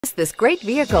This great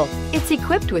vehicle. It's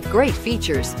equipped with great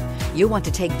features. You want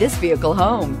to take this vehicle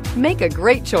home. Make a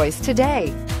great choice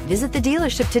today. Visit the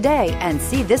dealership today and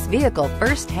see this vehicle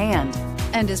firsthand,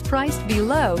 and is priced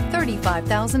below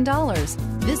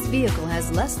 $35,000. This vehicle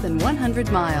has less than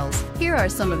 100 miles. Here are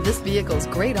some of this vehicle's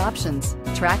great options: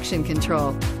 traction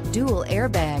control, dual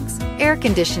airbags, air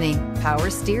conditioning,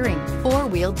 power steering,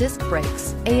 four-wheel disc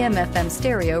brakes, AM/FM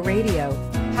stereo radio,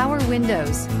 power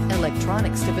windows,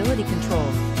 electronic stability control,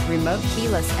 remote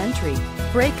keyless entry,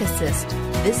 brake assist.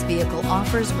 This vehicle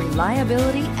offers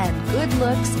reliability and good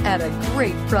looks at a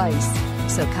great price.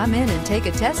 So come in and take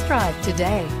a test drive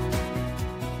today.